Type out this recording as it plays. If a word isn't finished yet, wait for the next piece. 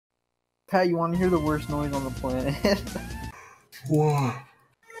Pat, you want to hear the worst noise on the planet? Whoa.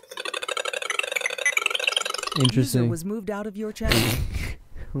 Interesting. User was moved out of your channel.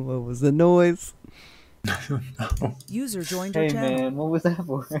 What was the noise? I don't know. User joined your Hey channel. man, what was that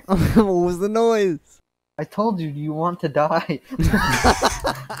for? What was the noise? I told you, do you want to die?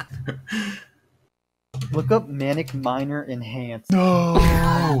 Look up Manic Miner Enhanced.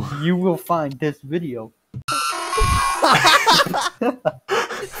 No. You will find this video.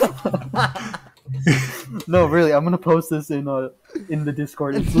 No, really, I'm gonna post this in the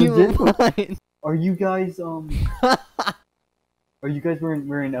Discord. It's legit. Are you guys wearing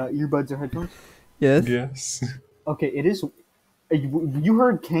earbuds or headphones? Yes. Yes. Okay, it is. You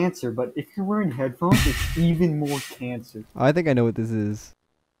heard cancer, but if you're wearing headphones, it's even more cancer. I think I know what this is.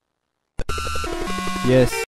 Yes.